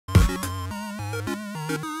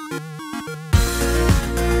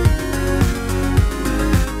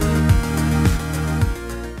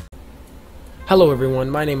Hello everyone,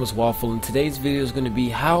 my name is Waffle and today's video is going to be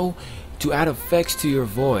how to add effects to your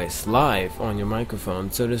voice live on your microphone.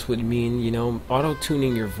 So this would mean,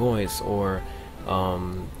 auto-tuning your voice or,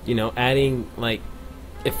 adding like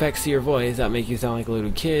effects to your voice that make you sound like a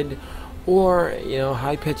little kid or,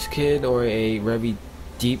 high-pitched kid or a very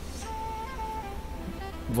deep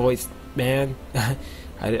voiced man.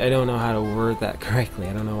 I don't know how to word that correctly,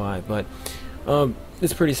 I don't know why, but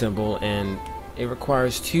it's pretty simple and it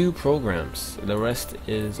requires 2 programs. The rest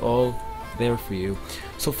is all there for you.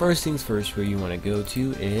 So first things first, where you want to go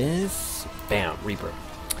to is Reaper.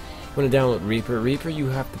 You want to download Reaper. Reaper you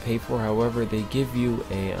have to pay for, however they give you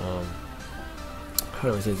a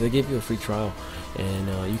they give you a free trial,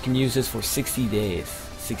 and you can use this for 60 days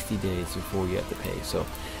before you have to pay. So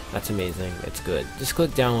that's amazing, it's good. Just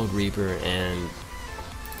click download Reaper and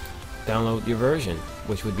download your version,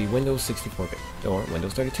 which would be Windows 64-bit or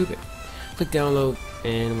Windows 32-bit. Click download,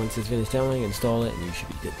 and once it's finished downloading, install it and you should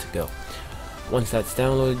be good to go. Once that's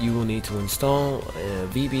downloaded, you will need to install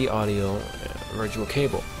VB audio virtual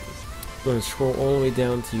cable. You're going to scroll all the way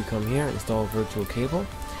down till you come here, install virtual cable,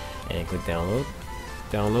 and click download.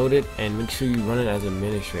 Download it and make sure you run it as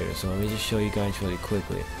administrator. So let me just show you guys really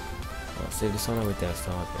quickly. I'll save this on our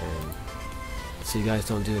desktop and so you guys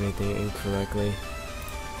don't do anything incorrectly.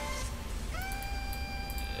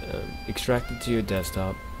 Extract it to your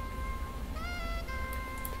desktop.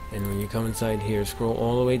 And when you come inside here, scroll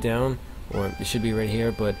all the way down, or it should be right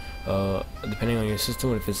here, but depending on your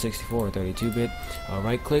system, if it's 64 or 32-bit,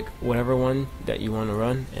 right click whatever one that you want to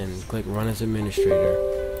run and click run as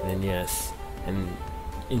administrator, and yes, and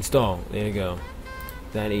install. There you go,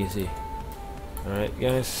 that easy. Alright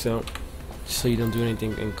guys, so just so you don't do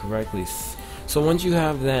anything incorrectly. So once you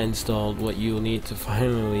have that installed, what you'll need to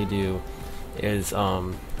finally do is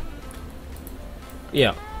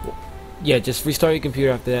just restart your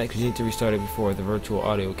computer after that, because you need to restart it before the virtual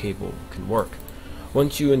audio cable can work.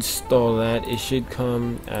 Once you install that, it should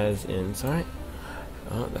come as in, sorry,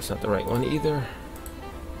 that's not the right one either.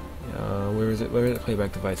 Where is it? Where are the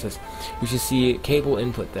playback devices? You should see cable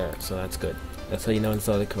input there, so that's good. That's how you know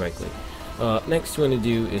installed it correctly. Next you want to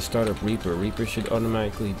do is start up Reaper. Reaper should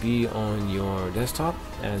automatically be on your desktop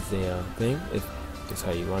as a thing, if that's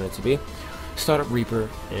how you want it to be. Start up Reaper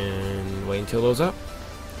and wait until it loads up.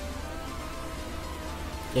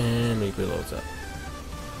 And Reaper loads up.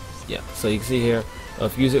 Yeah, so you can see here,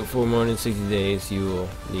 if you use it for more than 60 days, you will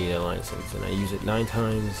need a license. And I use it 9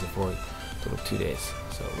 times for a total of 2 days,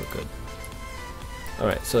 so we're good.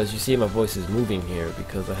 Alright, so as you see, my voice is moving here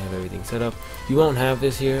because I have everything set up. You won't have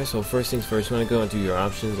this here, so first things first, you want to go into your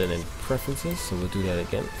options and then preferences. So we'll do that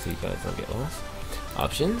again so you guys don't get lost.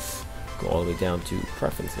 Options, go all the way down to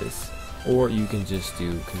preferences, or you can just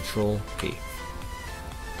do Control P.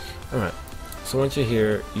 Alright. So once you're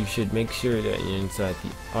here, you should make sure that you're inside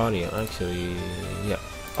the audio. Actually, yeah,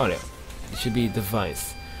 audio. It should be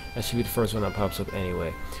device. That should be the first one that pops up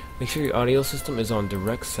anyway. Make sure your audio system is on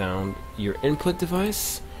direct sound. Your input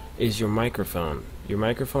device is your microphone. Your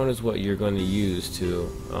microphone is what you're going to use to,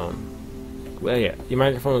 your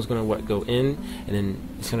microphone is going to go in, and then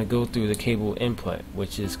it's going to go through the cable input,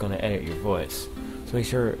 which is going to edit your voice. So make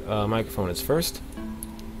sure microphone is first.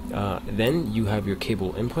 Then you have your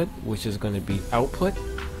cable input, which is going to be output.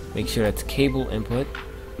 Make sure that's cable input,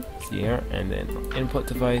 see here, and then input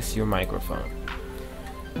device, your microphone.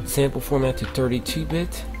 Sample format to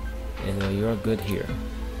 32-bit, and you're good here.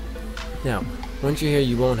 Now, once you're here,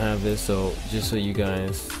 you won't have this, so just so you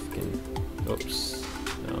guys can,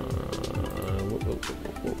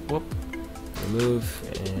 remove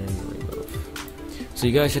and remove. So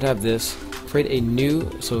you guys should have this. Create a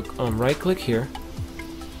new, so right click here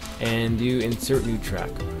and do insert new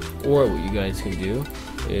track, or what you guys can do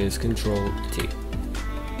is Control T.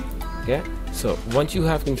 Okay, so once you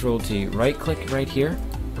have Control T, right click right here,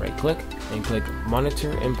 right click and click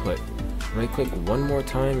monitor input. Right click one more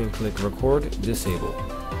time and click record disable.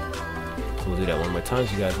 So we'll do that one more time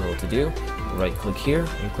so you guys know what to do. Right click here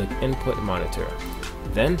and click input monitor.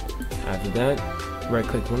 Then after that, right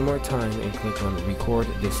click one more time and click on record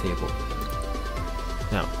disable.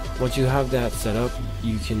 Now once you have that set up,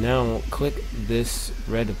 you can now click this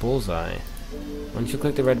red bullseye. Once you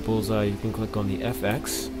click the red bullseye, you can click on the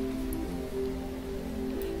FX,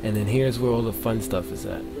 and then here's where all the fun stuff is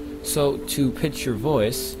at. So to pitch your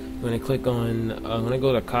voice, I'm going to click on, I'm going to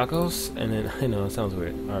go to Cacos, and then, I know it sounds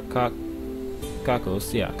weird, or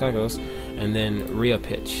Cacos, yeah, Cacos, and then Ria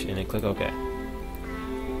pitch, and then click OK.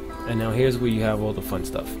 And now here's where you have all the fun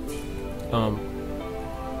stuff.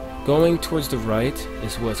 Going towards the right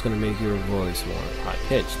is what's going to make your voice more high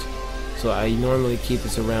pitched. So I normally keep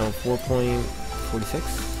this around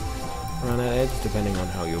 4.46. around that edge, depending on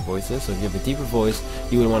how your voice is. So if you have a deeper voice,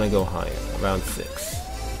 you would want to go higher, around 6.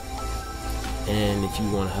 And if you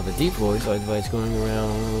want to have a deep voice, I advise going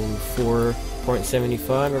around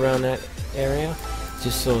 4.75, around that area,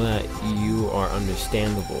 just so that you are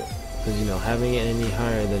understandable. Because, you know, having it any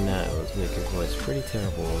higher than that will make your voice pretty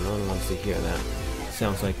terrible. No one wants to hear that.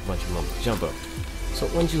 Sounds like a bunch of mumbo jumbo. So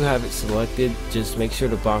once you have it selected, just make sure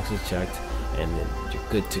the box is checked, and then you're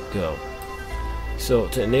good to go. So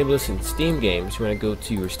to enable this in Steam games, you want to go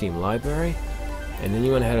to your Steam library, and then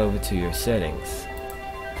you want to head over to your settings.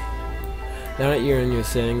 Now that you're in your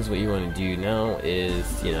settings, what you want to do now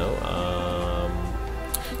is, you know,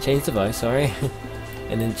 change device, sorry,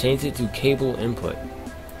 and then change it to cable input.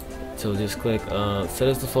 So just click set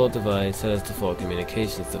as default device, set as default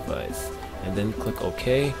communications device, and then click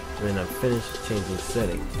OK, and then I've finished changing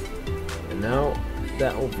settings. And now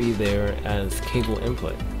that will be there as cable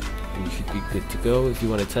input. And you should be good to go. If you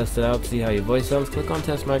want to test it out, see how your voice sounds, click on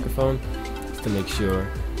test microphone just to make sure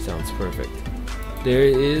it sounds perfect. There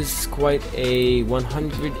is quite a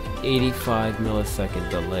 185 millisecond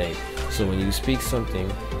delay. So when you speak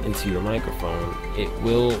something into your microphone, it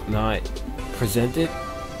will not present it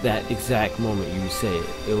that exact moment you say it.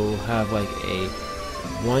 It will have like a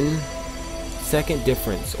 1 second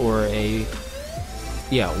difference, or a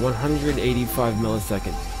 185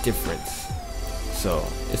 millisecond difference. So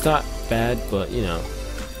it's not bad, but you know,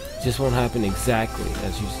 just won't happen exactly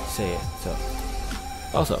as you say it. So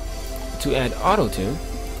also, to add auto-tune,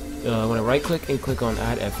 I want to right click and click on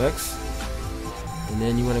add FX, and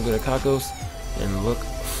then you want to go to Kakos and look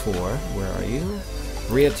for, where are you?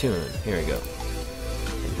 Reattune. Here we go.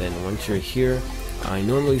 And then once you're here, I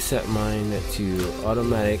normally set mine to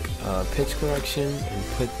automatic pitch correction and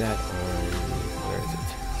put that on, where is it?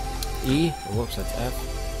 E, whoops, that's F,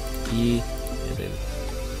 E, and then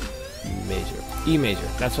major. E major,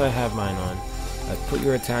 that's what I have mine on. I put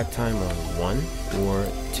your attack time on 1 or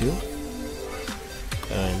 2,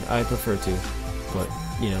 and I prefer 2, but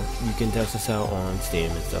you know, you can test this out on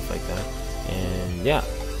Steam and stuff like that, and yeah,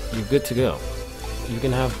 you're good to go. You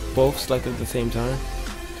can have both selected at the same time.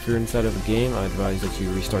 If you're inside of a game, I advise that you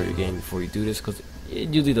restart your game before you do this, because it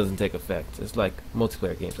usually doesn't take effect. It's like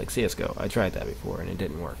multiplayer games like CSGO. I tried that before and it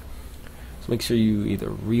didn't work. So make sure you either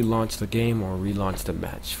relaunch the game or relaunch the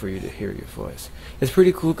match for you to hear your voice. It's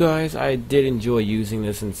pretty cool, guys. I did enjoy using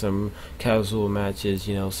this in some casual matches,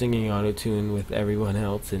 you know, singing auto-tune with everyone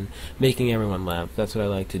else and making everyone laugh. That's what I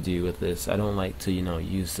like to do with this. I don't like to, you know,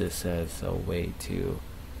 use this as a way to,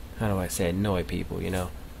 how do I say, annoy people, you know.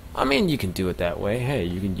 I mean, you can do it that way. Hey,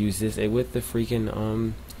 you can use this with the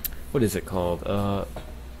freaking, what is it called?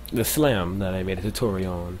 The Slam that I made a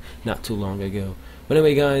tutorial on not too long ago. But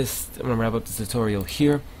anyway, guys, I'm going to wrap up this tutorial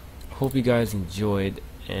here. Hope you guys enjoyed.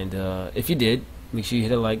 And if you did, make sure you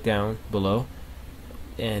hit a like down below.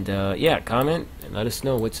 And yeah, comment and let us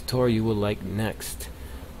know what tutorial you would like next.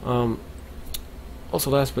 Also,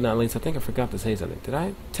 last but not least, I think I forgot to say something. Did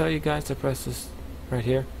I tell you guys to press this right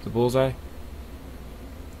here? The bullseye?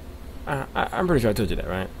 I'm pretty sure I told you that,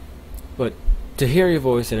 right? But to hear your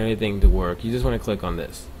voice and everything to work, you just want to click on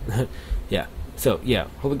this. Yeah. So, yeah.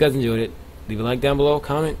 Hope you guys enjoyed it. Leave a like down below,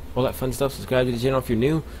 comment, all that fun stuff. Subscribe to the channel if you're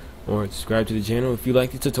new, or subscribe to the channel if you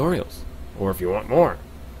like the tutorials, or if you want more,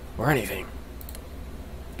 or anything.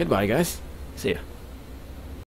 Goodbye, guys. See ya.